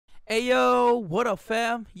Ayo, what up,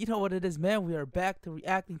 fam? You know what it is, man. We are back to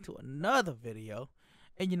reacting to another video.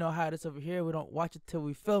 And you know how it is over here. We don't watch it till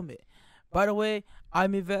we film it. By the way,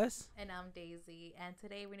 I'm Yves. And I'm Daisy. And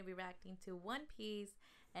today we're going to be reacting to One Piece.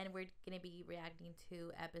 And we're going to be reacting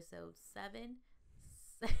to episode 7.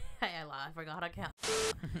 I lied. I forgot how to count.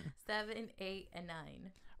 7, 8, and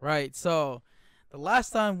 9. Right, so the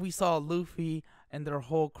last time we saw Luffy and their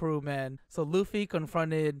whole crew, man. So Luffy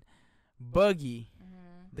confronted Buggy,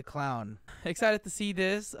 the clown. Excited to see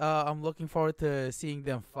this. I'm looking forward to seeing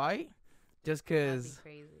them fight. Just cause,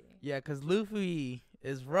 yeah, cause Luffy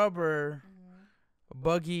is rubber.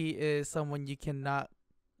 Buggy is someone you cannot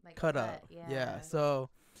like cut up. Yeah, so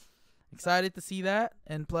excited to see that.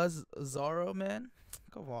 And plus Zoro, man.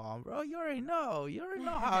 Come on, bro. You already know. You already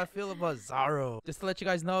know how I feel about Zoro. Just to let you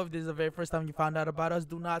guys know, if this is the very first time you found out about us,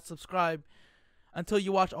 do not subscribe until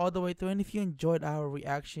you watch all the way through. And if you enjoyed our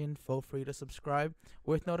reaction, feel free to subscribe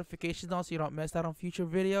with notifications on so you don't miss out on future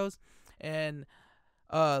videos. And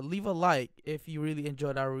leave a like if you really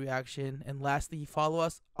enjoyed our reaction. And lastly, follow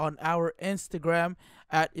us on our Instagram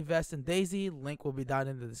at Yves and Daisy. Link will be down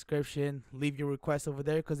in the description. Leave your request over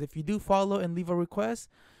there, because if you do follow and leave a request,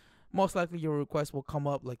 most likely your request will come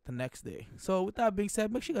up like the next day. So with that being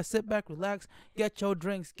said, make sure you guys sit back, relax, get your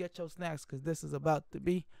drinks, get your snacks, because this is about to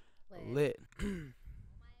be lit.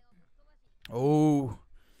 Oh.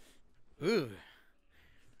 Ugh.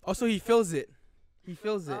 Also, he feels it. He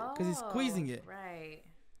feels it because he's squeezing it. Right.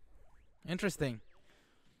 Interesting.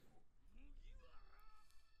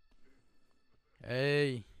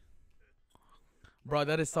 Hey. Bro,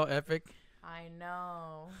 that is so epic. I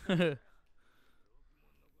know.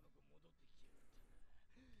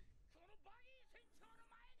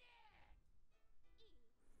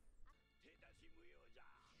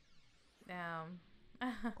 Damn.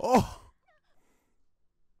 Oh.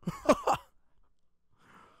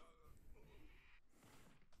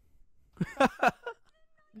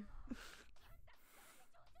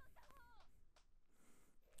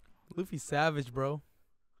 Luffy savage, bro.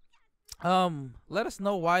 Let us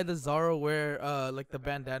know why does Zoro wear like the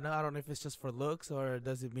bandana. I don't know if it's just for looks or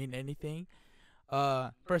does it mean anything.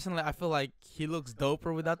 Personally, I feel like he looks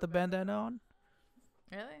doper without the bandana on.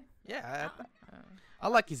 Really? Yeah, I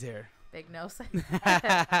like his hair. Big nose.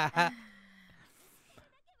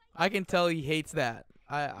 I can tell he hates that.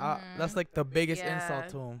 That's like the biggest insult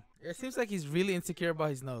to him. It seems like he's really insecure about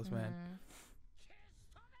his nose, man.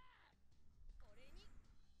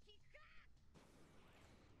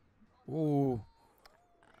 Ooh.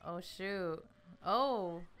 Oh shoot.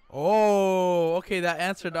 Oh. Oh, okay, that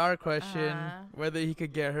answered our question whether he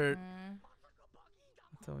could get hurt.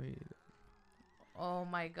 Tell me. Oh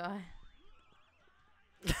my god.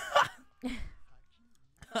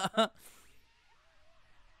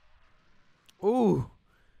 Ooh.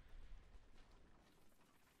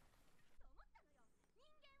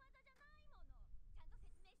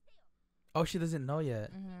 Oh, she doesn't know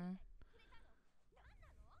yet.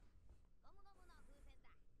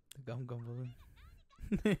 The gum gum balloon.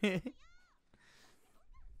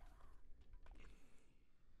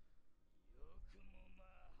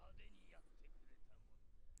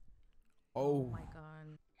 Oh my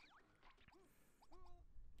god.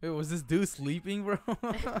 Wait, was this dude sleeping, bro?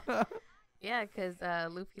 Yeah, because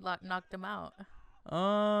Luffy knocked him out.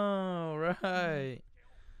 Oh, right.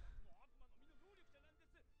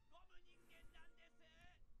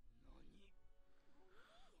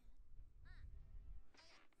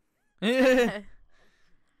 Dang.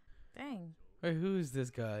 Wait, who is this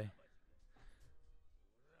guy?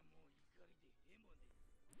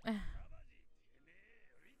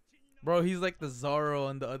 Bro, he's like the Zoro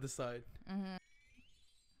on the other side.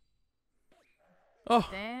 Oh,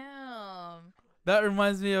 damn. That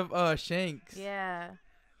reminds me of Shanks. Yeah.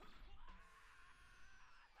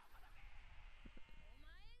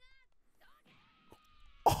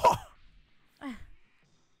 Oh.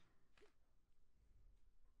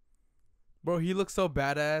 Bro, he looks so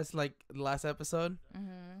badass like the last episode.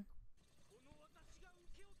 Him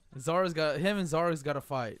and Zoro's got to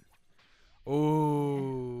fight.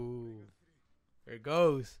 Ooh. There it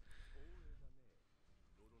goes.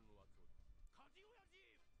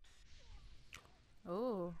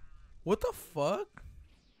 Ooh. What the fuck?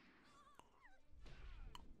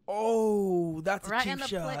 Oh, that's a cheap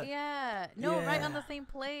shot. Yeah. No, yeah. Right on the same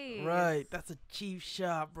place. Right. That's a cheap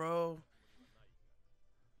shot, bro.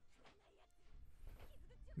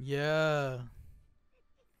 Yeah.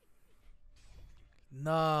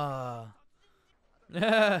 Nah.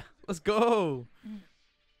 Yeah. Let's go.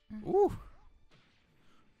 Ooh.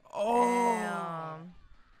 Oh.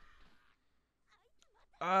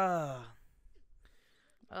 Damn.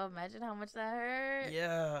 Oh, imagine how much that hurt.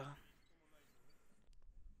 Yeah.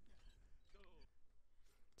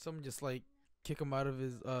 Someone just like kick him out of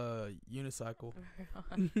his unicycle.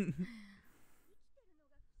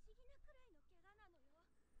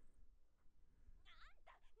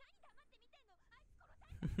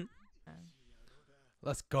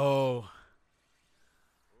 Let's go.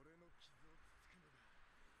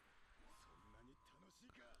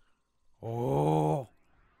 Oh.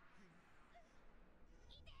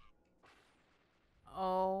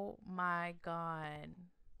 Oh my god.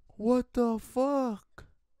 What the fuck?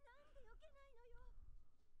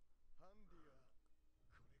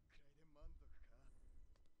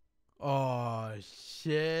 Oh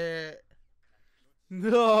shit.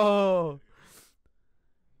 No.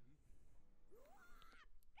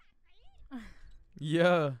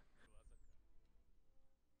 Yeah.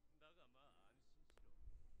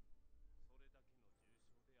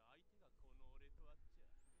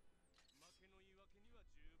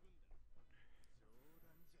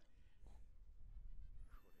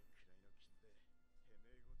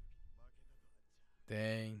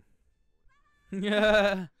 Dang.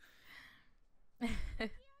 Yeah.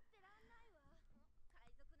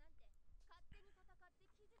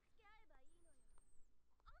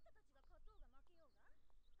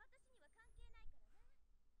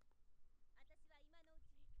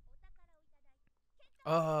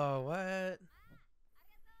 Oh, what?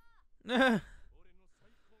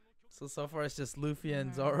 So far it's just Luffy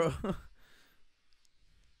and Zoro.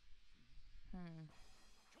 Hmm.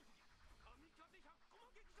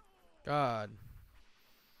 God.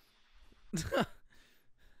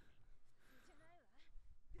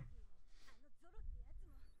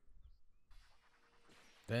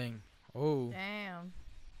 Dang. Oh. Damn.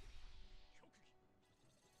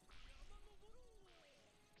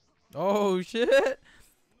 Oh shit.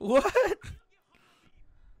 What?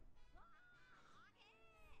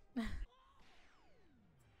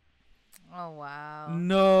 Oh wow.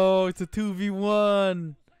 No, it's a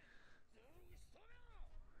 2v1.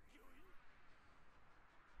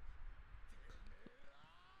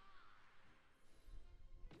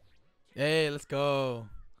 Hey, let's go.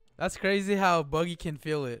 That's crazy how Buggy can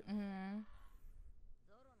feel it. Mhm.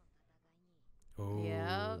 Oh.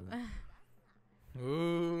 Yep.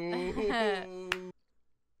 Ooh.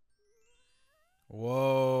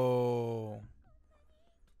 Whoa.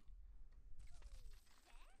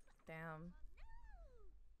 Damn.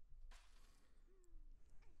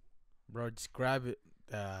 Bro, just grab it.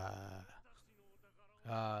 A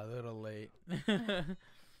little late.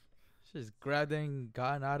 Just grabbed it and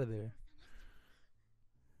gotten out of there.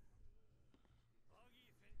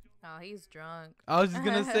 Oh, he's drunk. I was just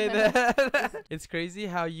gonna say that. It's crazy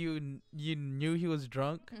how you knew he was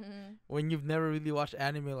drunk Mhm. when you've never really watched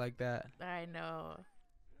anime like that. I know.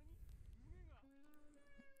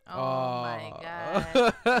 Oh my Aw.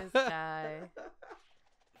 god. This guy.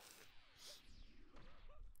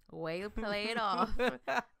 Way to play it off.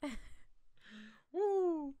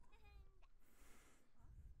 Woo.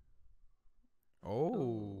 Oh.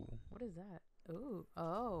 Ooh, what is that? Ooh.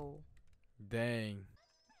 Oh. Dang.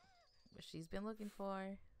 What she's been looking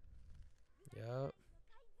for. Yep.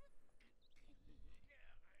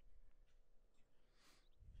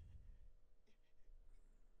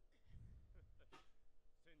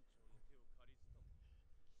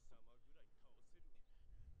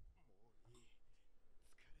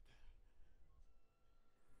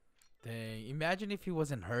 Dang. Imagine if he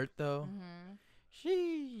wasn't hurt though. Mhm.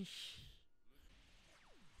 Sheesh.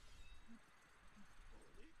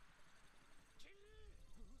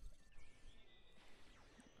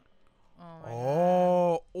 Oh my god.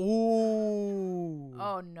 Oh. Ooh.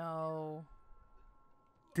 Oh no.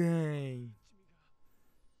 Dang.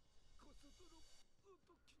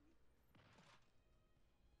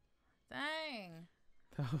 Dang.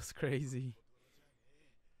 That was crazy.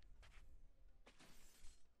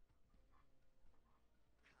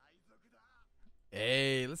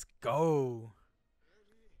 Hey, let's go.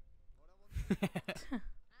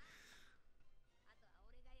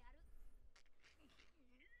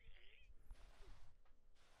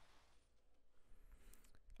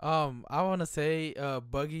 I want to say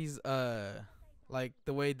Buggy's like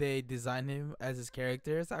the way they design him as his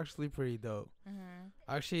character is actually pretty dope. Mhm.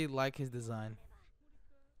 I actually like his design.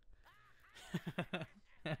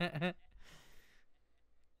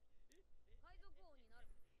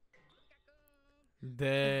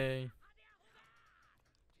 Dang.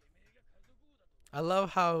 I love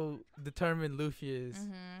how determined Luffy is.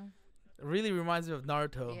 Mhm. It really reminds me of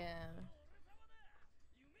Naruto. Yeah.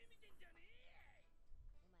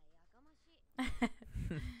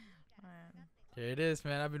 Man. Here it is,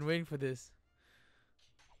 man. I've been waiting for this.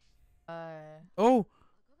 Uh, Oh,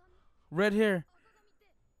 red hair.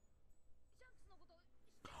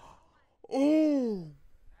 Oh,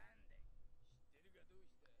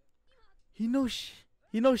 he knows.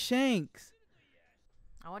 He knows Shanks.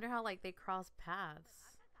 I wonder how like they cross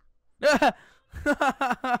paths.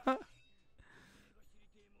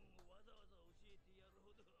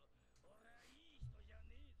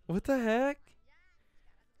 What the heck?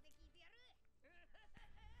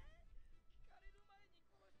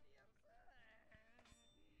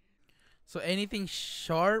 So anything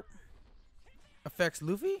sharp affects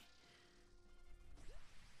Luffy?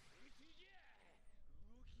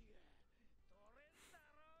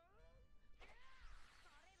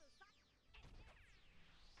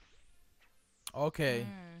 Okay.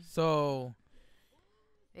 Mm. So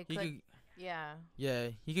It he could, could, yeah. yeah,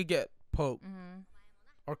 he could get poked Mm-hmm.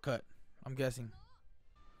 or cut. I'm guessing.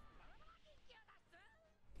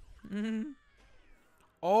 Mhm.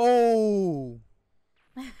 Oh.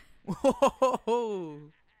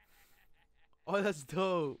 Whoa. Oh, that's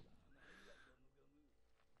dope.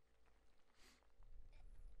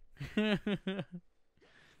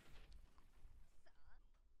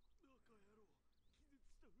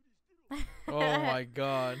 Oh my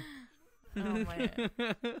god. Oh my.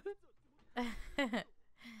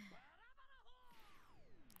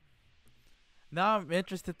 Now I'm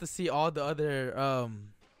interested to see all the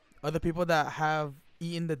other people that have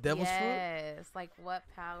eaten the devil's fruit. Yes, like what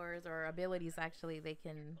powers or abilities actually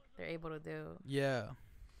they're able to do. Yeah.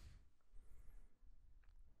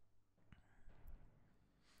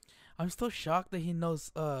 I'm still shocked that he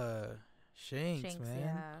knows Shanks, man.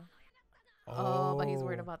 Yeah. Oh, But he's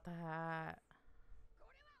worried about the hat.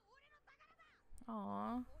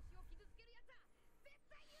 Aw.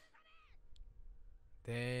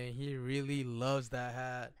 dang, he really loves that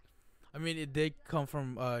hat. I mean, it did come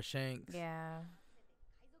from Shanks. Yeah.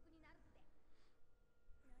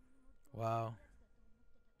 Wow.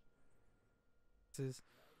 This is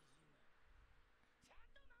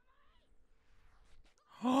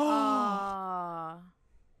Oh.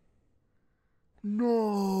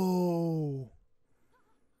 no.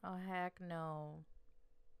 Oh heck no.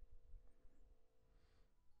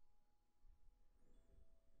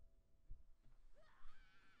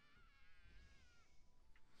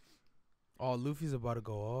 Oh, Luffy's about to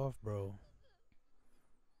go off, bro.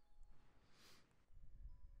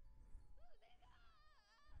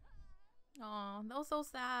 Oh, that was so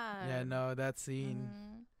sad. Yeah, no, that scene.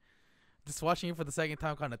 Mhm. Just watching it for the second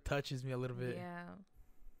time kind of touches me a little bit. Yeah.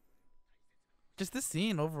 Just this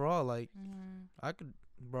scene overall, like Mhm. I could,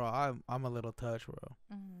 bro. I'm a little touched, bro.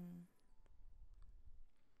 Mhm.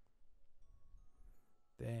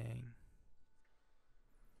 Dang.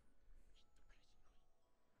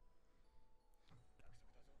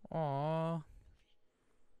 Aw.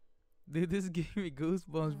 Dude, this gave me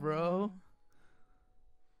goosebumps, bro.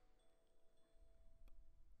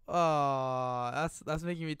 Oh, that's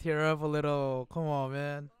making me tear up a little. Come on,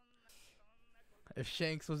 man. If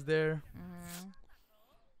Shanks was there. Mhm.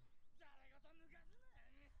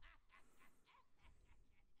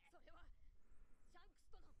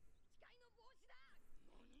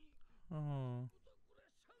 Oh.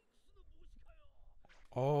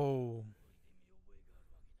 Oh.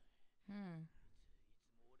 Hmm.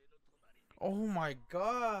 Oh my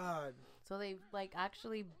god. So they've like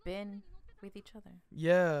actually been with each other.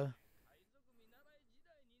 Yeah.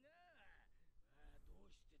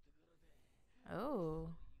 Oh.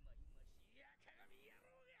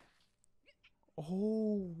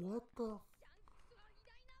 Oh, what the?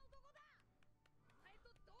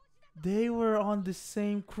 They were on the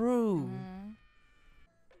same crew.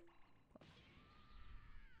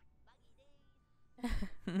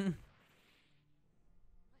 Mhm.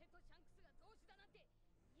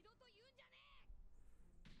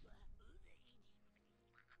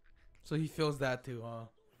 So he feels that too, huh?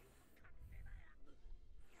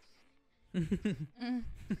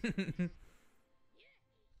 Mm.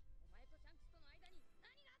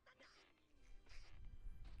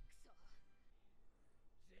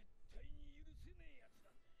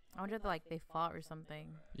 I wonder if like they fought or something.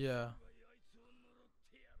 Yeah.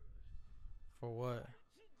 For what?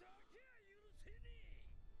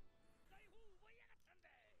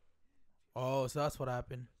 Oh, so that's what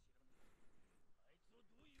happened.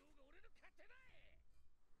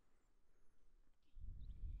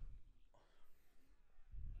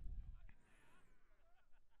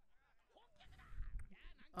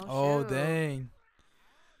 Oh, Shoot. dang.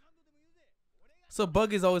 So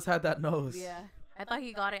Buggy's always had that nose. Yeah. I thought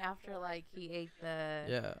he got it after like he ate the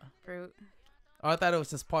Yeah. fruit. Oh, I thought it was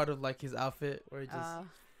just part of like his outfit where he just.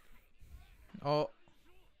 Oh.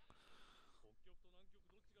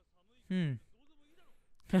 Hmm.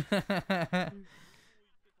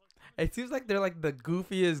 It seems like they're like the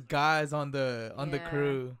goofiest guys on the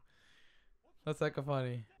crew. That's like a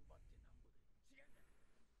funny.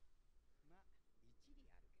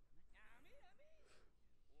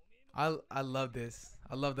 I love this.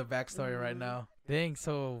 I love the backstory right now. Dang,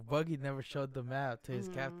 so Buggy never showed the map to his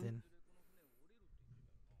captain.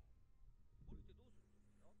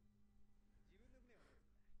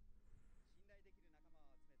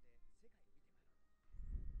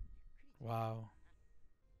 Wow.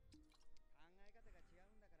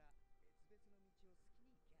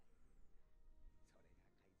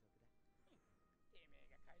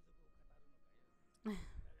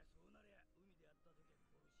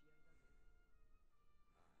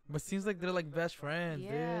 But seems like they're like best friends,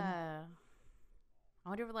 dude. Yeah. I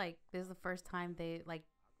wonder if like this is the first time they like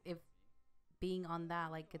if being on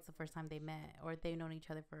that like it's the first time they met or they've known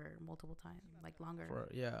each other for multiple times, like longer.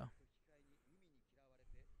 Yeah.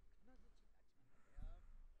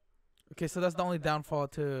 Okay, so that's the only downfall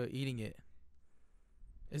to eating it.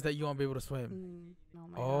 Is that you won't be able to swim. Oh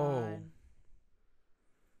my god.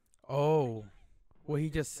 Oh. What he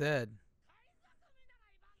just said.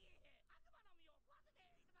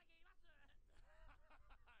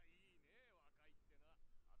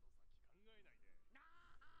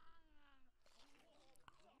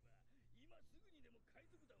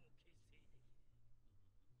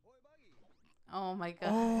 Oh my god.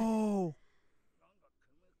 Oh.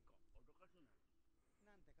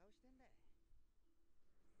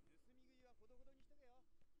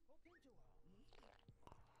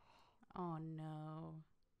 Oh no.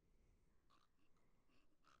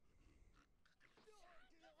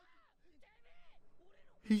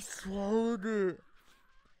 He swallowed it.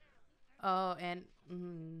 Oh, and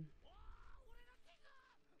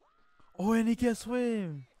Oh, and he can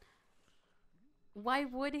swim. why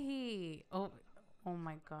would he? Oh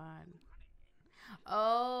my god.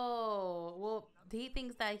 Oh, well, he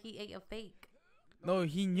thinks that he ate a fake. No,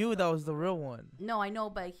 he knew that was the real one. No, I know,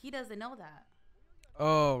 but he doesn't know that.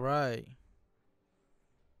 Oh, right.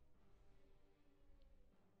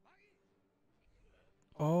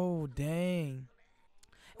 Oh, dang.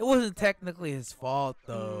 It wasn't technically his fault,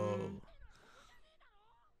 though.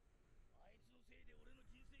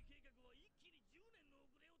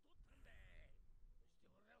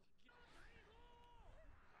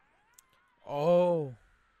 Oh.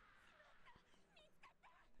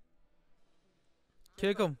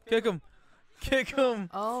 Kick him. Kick him. Kick him.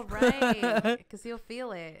 Oh, right. Because he'll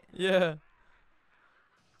feel it. Yeah.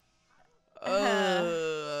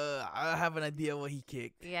 I have an idea what he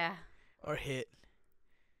kicked. Yeah. Or hit.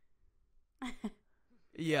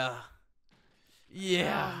 Yeah.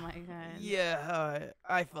 Yeah. Oh, my God. Yeah.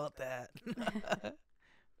 I felt that.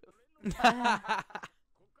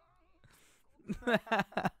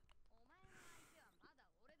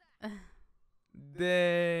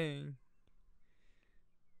 Dang.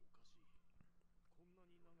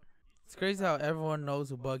 It's crazy how everyone knows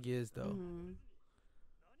who Buggy is, though.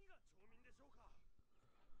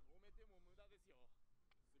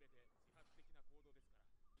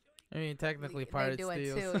 I mean, technically, pirates do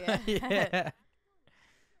steal. it too, yeah.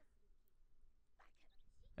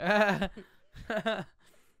 Yeah.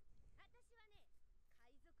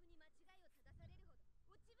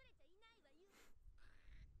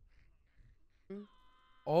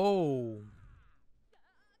 Oh.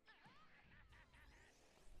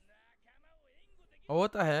 Oh,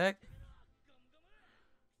 what the heck?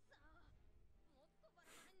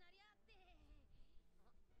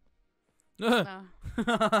 Oh.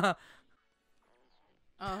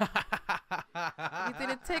 Oh. You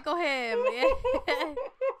didn't tickle him.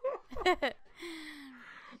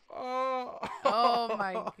 Oh. Oh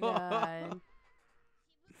my god.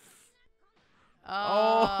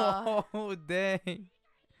 Oh, dang.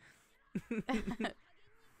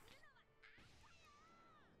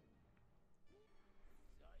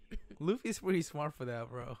 Luffy's pretty smart for that,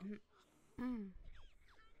 bro.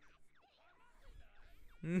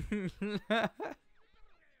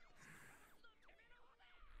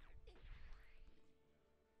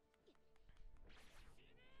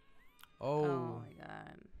 Oh my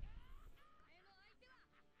god.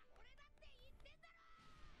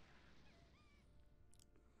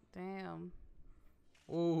 Damn.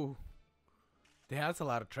 Ooh. Damn, that's a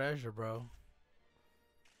lot of treasure, bro.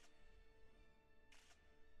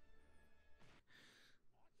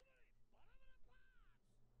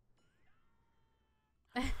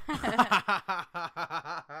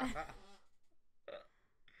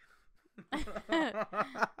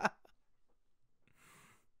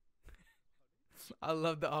 I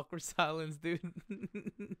love the awkward silence, dude.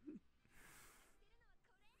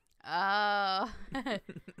 Oh.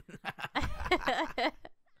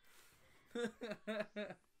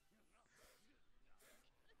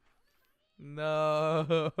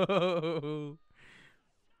 No.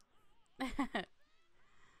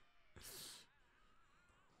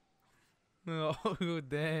 Oh,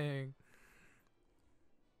 dang.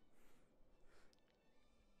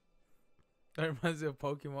 That reminds me of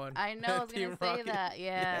Pokemon. I know, I was Team gonna say Rocket. that.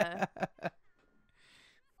 Yeah.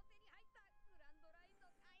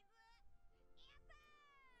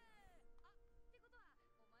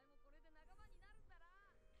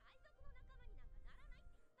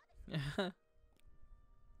 Yeah.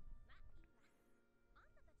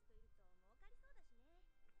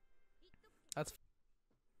 That's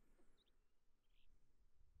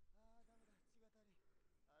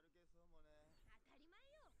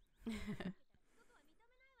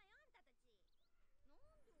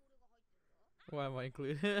why am I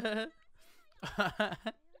included?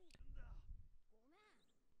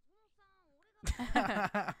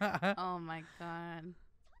 Oh my god.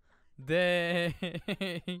 Dang.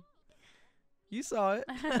 You saw it.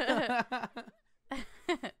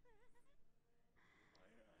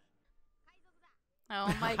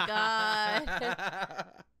 Oh my god.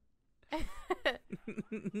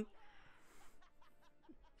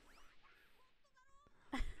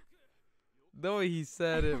 The way he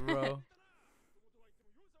said it, bro.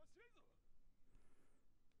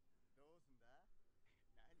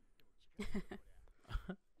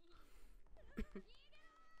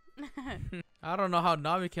 I don't know how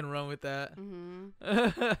Nami can run with that. Mhm.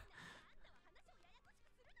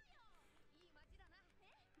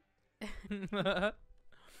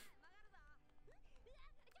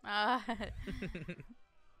 Ah.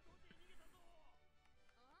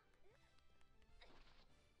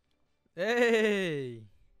 Hey,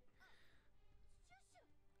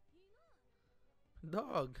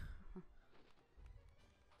 dog.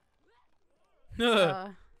 Uh,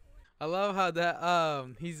 I love how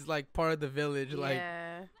that he's like part of the village. Like,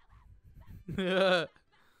 yeah. hey,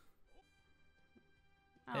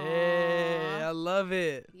 Aw. I love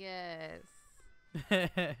it. Yes.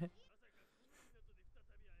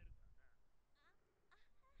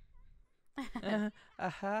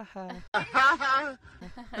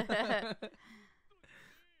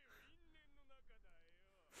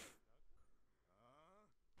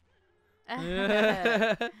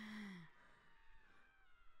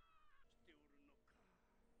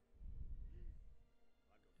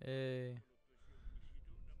 Hey.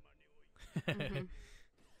 Mhm.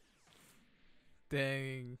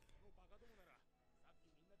 Dang.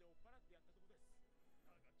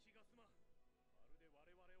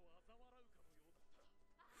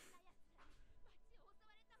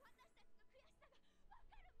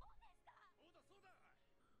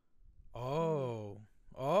 Oh.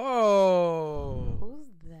 Oh. Who's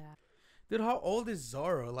that? Dude, how old is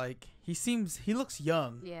Zoro? Like, he looks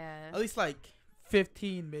young. Yeah. At least like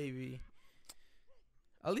 15 maybe.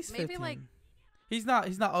 At least Maybe, 15. like- he's not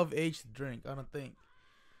of age to drink, I don't think.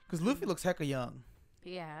 Cuz Luffy looks hecka young.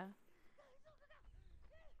 Yeah.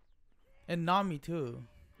 And Nami too.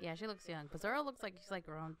 Yeah, she looks young. But Zoro looks like she's like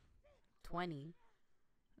around 20.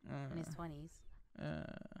 In his 20s.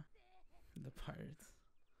 The pirates.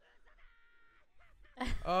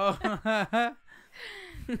 Oh.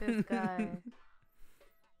 This guy.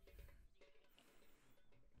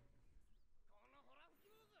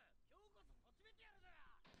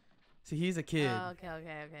 See, he's a kid. Oh,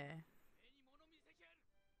 okay.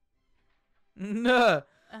 No.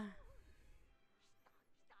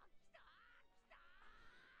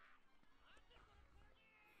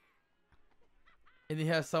 And he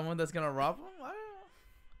has someone that's gonna rob him?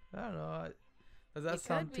 I don't know. Does that It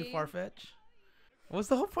sound could too be. far fetched? What's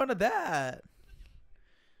the whole point of that?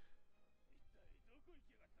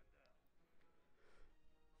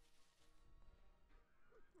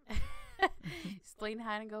 He's playing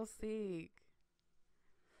hide and go seek.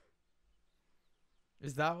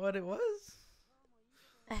 Is that what it was?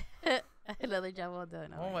 Another job well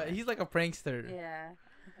done. Oh my, God. he's like a prankster. Yeah.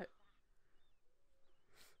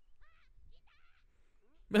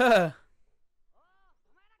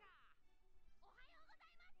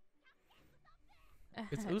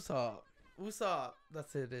 It's Usopp. Usopp.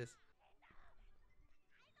 That's it is.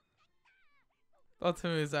 Thought to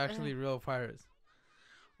me it's actually real pirates.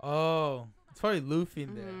 Oh, it's probably Luffy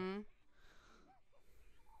in there. Mhm.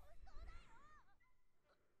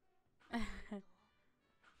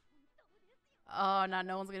 Oh, now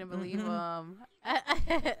no one's gonna believe him.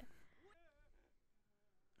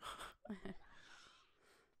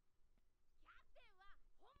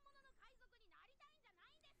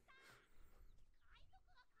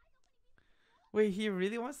 Wait, he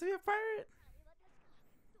really wants to be a pirate?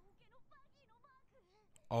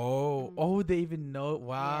 Oh, oh, they even know.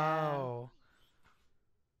 Wow.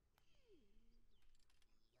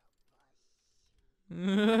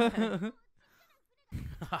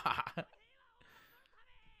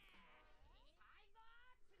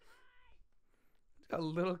 Got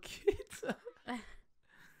little kids.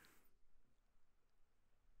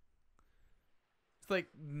 It's like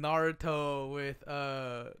Naruto with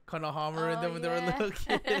Konohama and them when they were little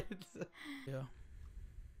kids. Yeah.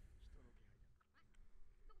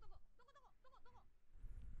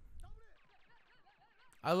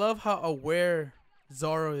 I love how aware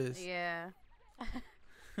Zoro is. Yeah.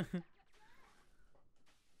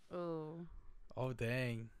 Ooh. Oh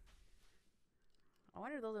dang. I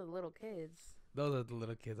wonder if those are the little kids. Those are the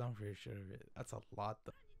little kids, I'm pretty sure of it. That's a lot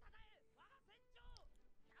though.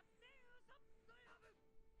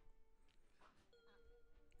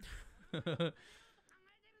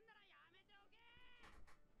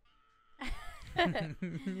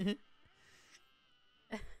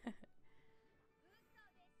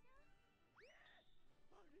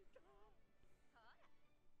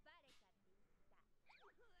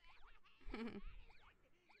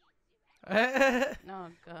 Oh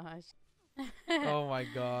gosh. Oh my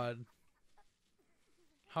god.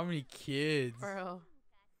 How many kids? Bro.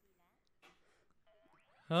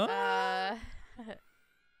 Huh?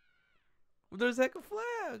 There's heck of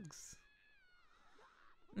flags.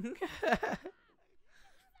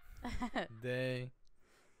 Dang.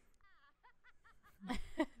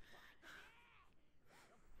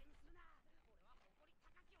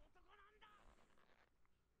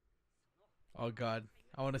 Oh god.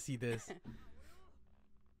 I want to see this.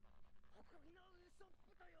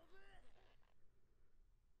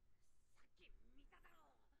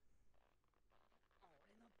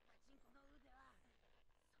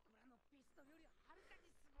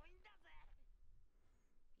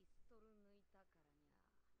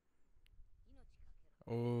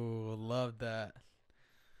 Oh, love that.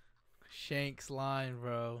 Shanks line,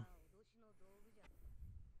 bro.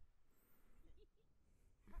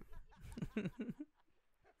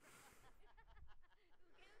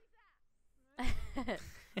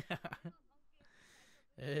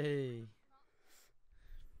 Hey.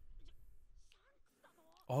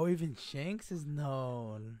 Oh, even Shanks is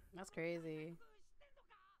known. That's crazy.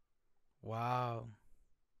 Wow.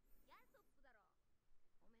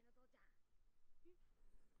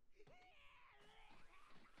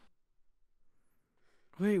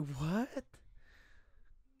 Wait, what?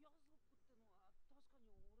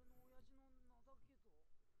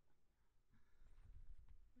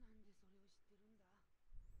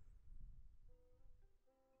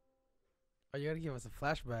 Oh, you gotta give us a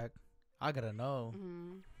flashback. I gotta know.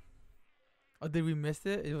 Oh, did we miss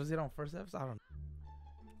it? Was it on first episode? I don't know.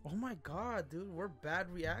 Oh my god, dude. We're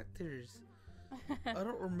bad reactors. I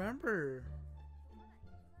don't remember.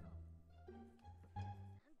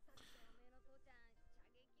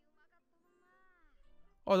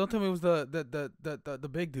 Oh, don't tell me it was the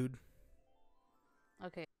big dude.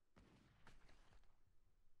 Okay.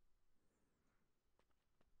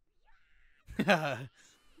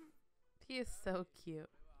 He is so cute.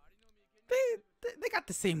 They got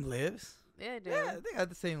the same lips. Yeah, dude. Yeah, they got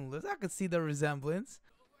the same lips. I could see the resemblance.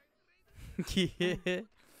 Yeah.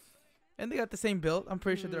 And they got the same build. I'm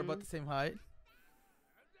pretty sure they're about the same height.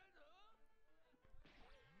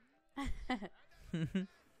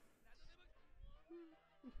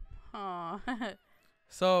 Aw.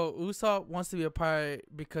 So Usopp wants to be a pirate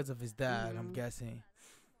because of his dad, I'm guessing.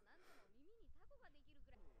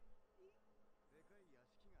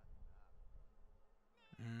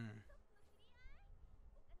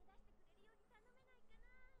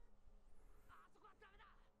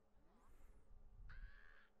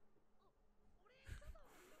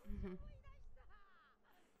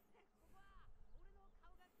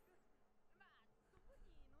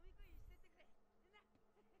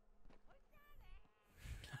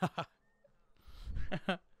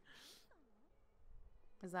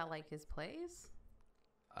 Is that like his place?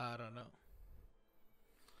 I don't know.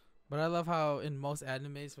 But I love how in most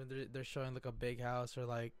animes when they're showing like a big house or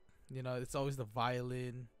like, you know, it's always the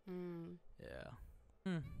violin. Yeah.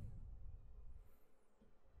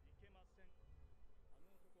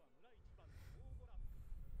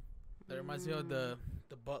 That reminds me of the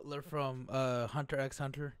butler from Hunter x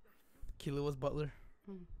Hunter. Killua's butler.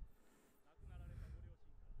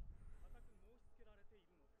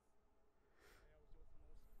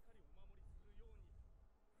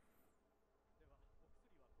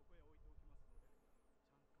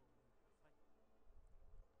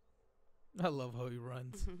 I love how he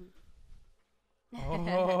runs.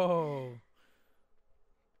 Oh.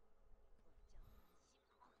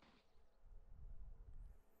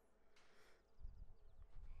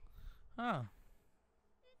 Huh.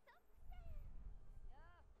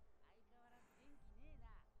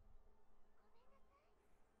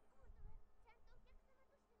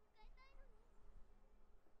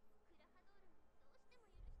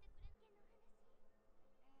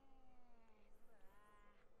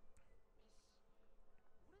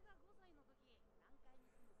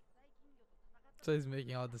 So he's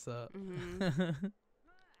making all this up.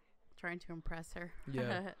 Trying to impress her.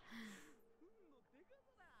 Yeah.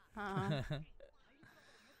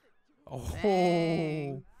 Oh.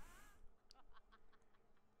 Dang.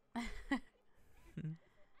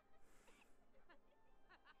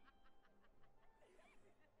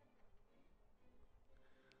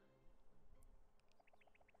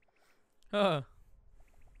 Huh.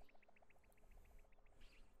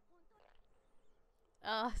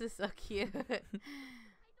 Oh, this is so cute.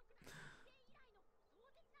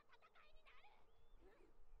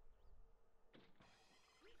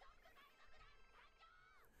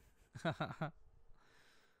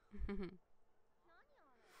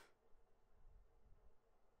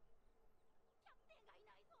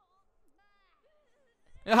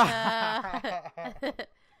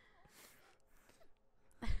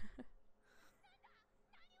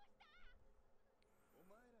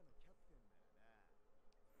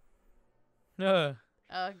 Uh,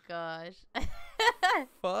 Oh gosh.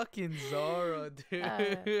 fucking Zoro, dude.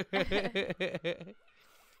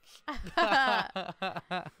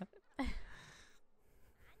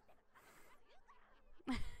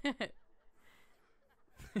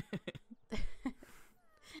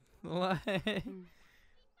 Like,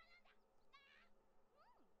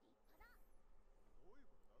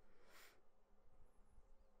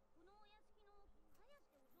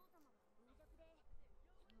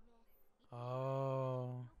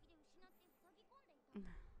 oh,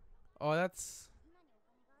 oh, that's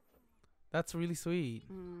really sweet.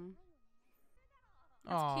 Mm.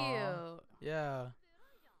 That's Aw, cute. yeah.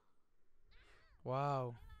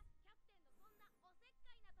 Wow.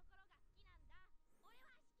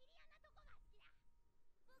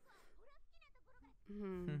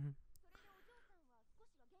 Mm.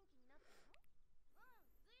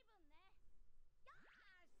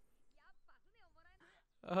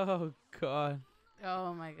 Oh God.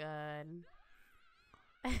 Oh my god.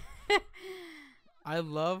 I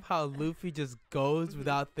love how Luffy just goes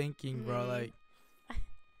without thinking, bro. Like,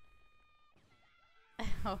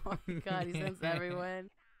 Oh my god, he sends everyone.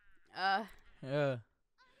 yeah.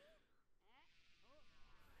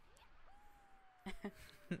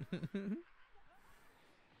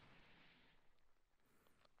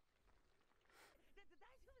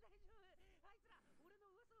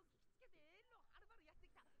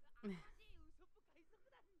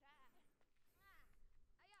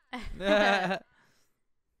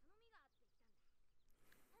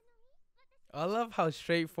 I love how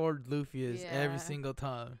straightforward Luffy is every Yeah. single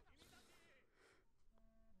time.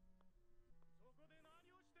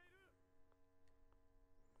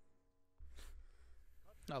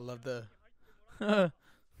 I love the.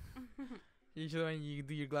 Usually when you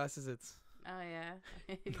do your glasses, it's. Oh yeah.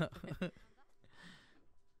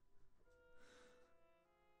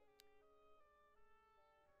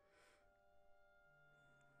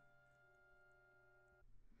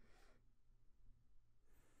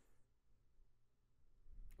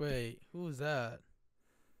 Wait, who's that?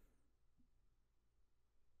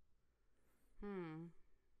 Hmm.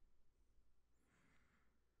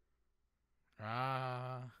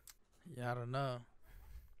 Ah, yeah, I don't know.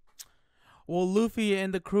 Will Luffy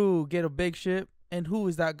and the crew get a big ship? And who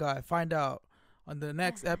is that guy? Find out on the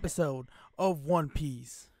next episode of One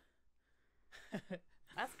Piece.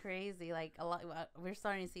 That's crazy. Like a lot, we're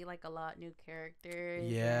starting to see like a lot new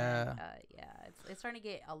characters. Yeah. And, yeah. It's starting to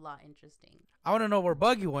get a lot interesting. I want to know where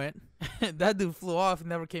Buggy went. That dude flew off and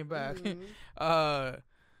never came back. Mhm.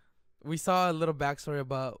 We saw a little backstory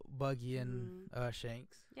about Buggy and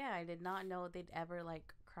Shanks. Yeah, I did not know they'd ever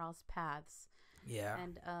like cross paths. Yeah.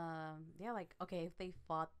 And yeah, like okay, if they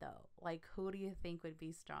fought though, like who do you think would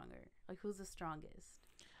be stronger? Like who's the strongest?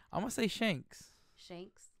 I'm gonna say Shanks.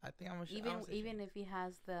 Shanks. I think I'm gonna. Even if he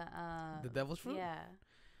has the devil's fruit. Yeah.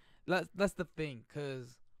 That's the thing,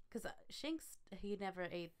 cause Shanks he never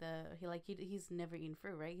ate he's never eaten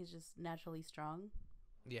fruit, right? He's just naturally strong.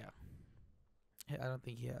 yeah, I don't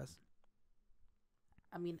think he has.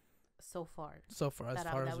 I mean, so far. So far, as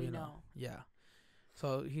That far that as we we know. know. Yeah.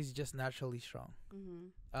 So he's just naturally strong. Mm-hmm.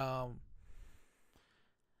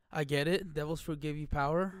 I get it. Devil's fruit gave you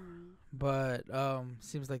power, but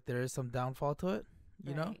seems like there is some downfall to it.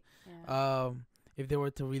 You know, Right. Yeah. if they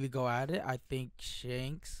were to really go at it, I think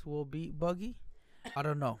Shanks will beat Buggy. I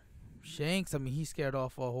don't know. Shanks, I mean, he scared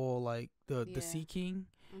off a whole like the Yeah. Sea King,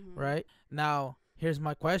 Mhm. right? Now, here's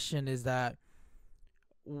my question: is that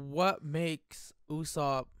what makes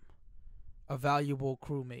Usopp a valuable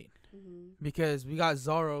crewmate? Mhm. Because we got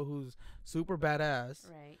Zoro, who's super badass,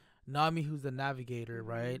 Right. Nami, who's the navigator, Mhm.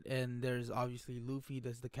 right? And there's obviously Luffy,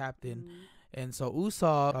 that's the captain. Mhm. And so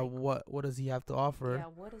Usopp, what does he have to offer? Yeah.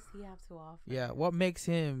 What does he have to offer? Yeah, what makes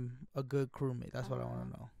him a good crewmate? That's what I want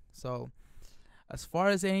Uh-huh. to know. So, as far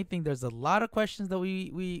as anything, there's a lot of questions that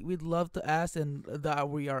we'd love to ask and that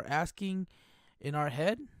we are asking in our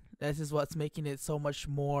head. This is what's making it so much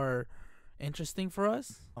more interesting for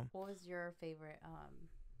us. What was your favorite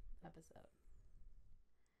episode?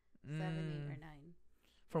 7, 8, or 9?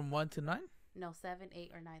 From 1 to 9? No, 7,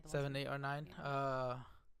 8, or 9. The 7, 8, or 9. Yeah.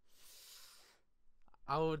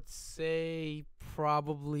 I would say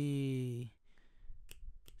probably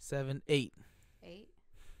 7, 8. 8.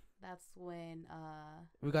 That's when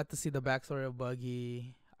We got to see the backstory of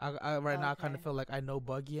Buggy. I right now I kind of Okay. feel like I know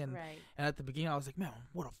Buggy, and right. at the beginning I was like, man,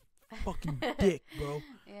 what a fucking dick, bro.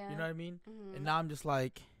 Yeah. You know what I mean? Mhm. And now I'm just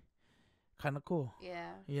like, kind of cool.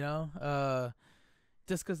 Yeah. You know,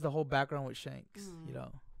 just because the whole background with Shanks. You Mhm.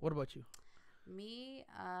 know, what about you? Me,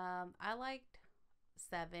 I liked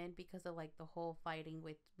 7 because of like the whole fighting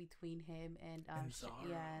with between him and And Zoro.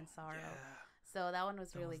 yeah, and Sorrow. Yeah. So that one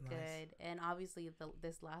was That really was nice. good, and obviously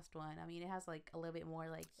this last one. I mean, it has like a little bit more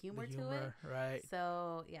like humor, The to it. right?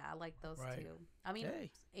 So yeah, I like those Right. two. I mean,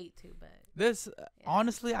 Hey. 8 too, but This yeah.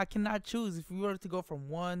 honestly, I cannot choose. If we were to go from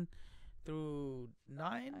 1 through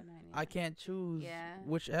 9, 9, I yeah. can't choose Yeah.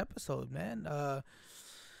 which episode, man.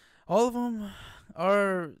 All of them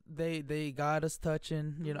are they got us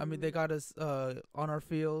touching. You know, I mean, they Mhm. got us on our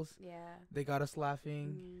feels. Yeah. They got us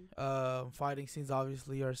laughing. Mhm. Fighting scenes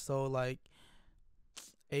obviously are so like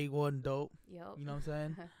A1 dope. Yup. You know what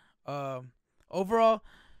I'm saying? Overall,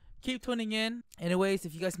 keep tuning in. Anyways,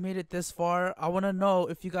 if you guys made it this far, I want to know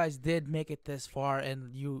if you guys did make it this far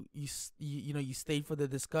and you stayed for the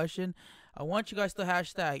discussion. I want you guys to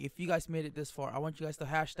hashtag if you guys made it this far. I want you guys to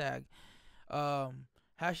hashtag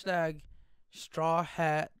straw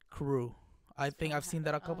hat crew. I think I've seen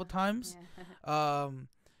that a couple times. Yeah.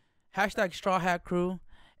 Hashtag straw hat crew,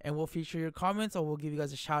 and we'll feature your comments or we'll give you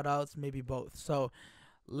guys a shout outs, maybe both. So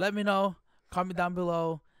let me know. Comment down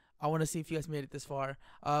below. I want to see if you guys made it this far.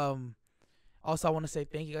 Also, I want to say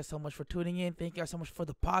thank you guys so much for tuning in. Thank you guys so much for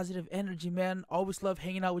the positive energy, man. Always love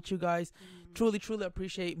hanging out with you guys. Mhm. Truly, truly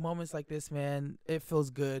appreciate moments like this, man. It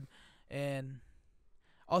feels good. And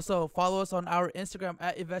also, follow us on our Instagram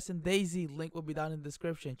at InvestInDaisy. Link will be down in the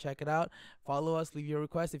description. Check it out. Follow us. Leave your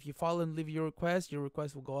request. If you follow and leave your request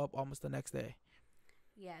will go up almost the next day.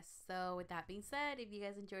 Yes. So with that being said, if you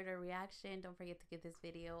guys enjoyed our reaction, don't forget to give this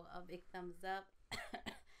video a big thumbs up.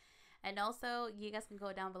 And also, you guys can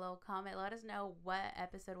go down below, comment, let us know what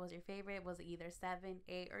episode was your favorite. Was it either 7,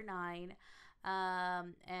 8, or 9?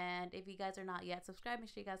 And if you guys are not yet subscribed, make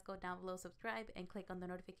sure you guys go down below, subscribe, and click on the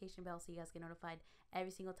notification bell so you guys get notified every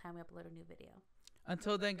single time we upload a new video.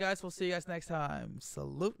 Until then, guys, we'll see you guys next time.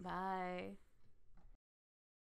 Salute. Bye.